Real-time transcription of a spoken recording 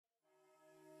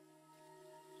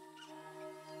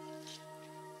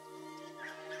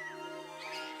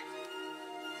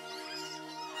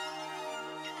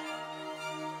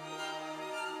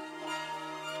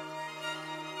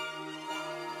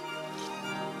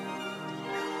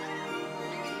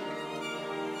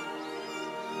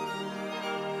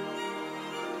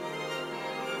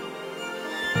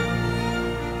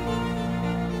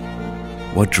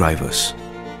What drives us?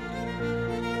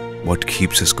 What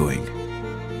keeps us going?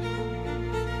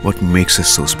 What makes us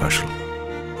so special?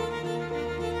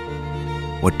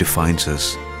 What defines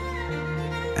us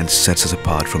and sets us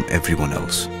apart from everyone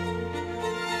else?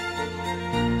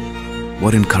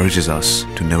 What encourages us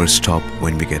to never stop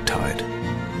when we get tired?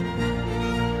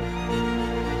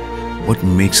 What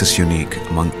makes us unique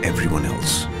among everyone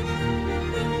else?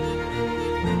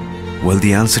 Well,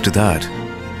 the answer to that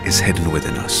is hidden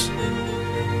within us.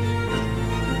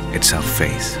 It's our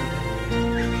faith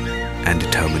and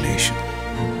determination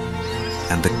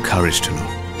and the courage to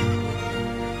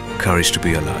know, courage to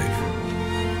be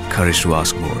alive, courage to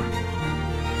ask more,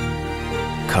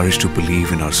 courage to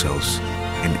believe in ourselves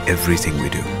in everything we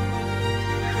do,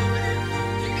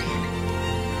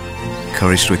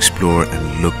 courage to explore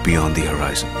and look beyond the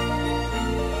horizon,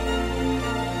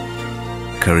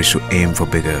 courage to aim for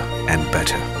bigger and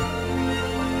better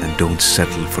and don't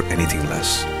settle for anything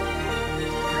less.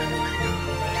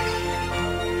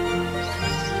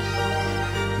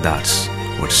 That's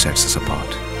what sets us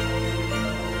apart.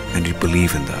 And you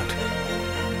believe in that.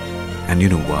 And you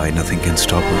know why nothing can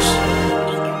stop us?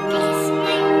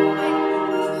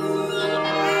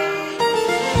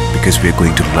 Because we are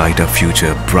going to light our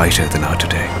future brighter than our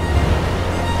today.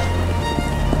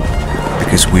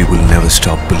 Because we will never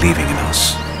stop believing in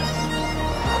us.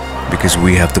 Because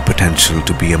we have the potential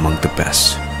to be among the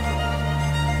best.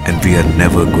 And we are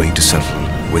never going to settle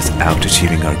without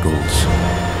achieving our goals.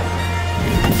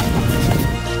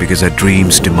 Because our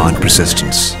dreams demand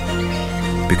persistence.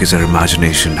 Because our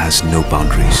imagination has no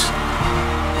boundaries.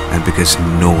 And because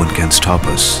no one can stop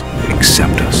us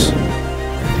except us.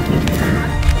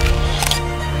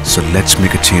 So let's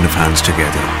make a chain of hands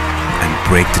together and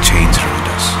break the chains around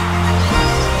us.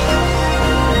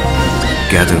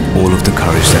 Gather all of the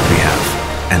courage that we have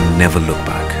and never look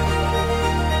back.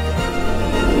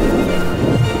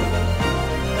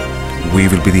 We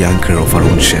will be the anchor of our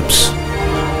own ships.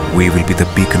 We will be the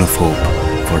beacon of hope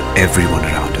for everyone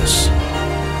around us.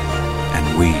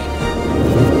 And we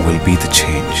will be the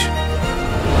change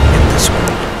in this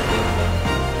world.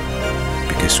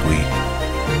 Because we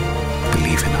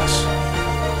believe in us.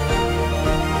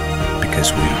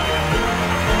 Because we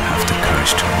have the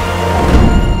courage to.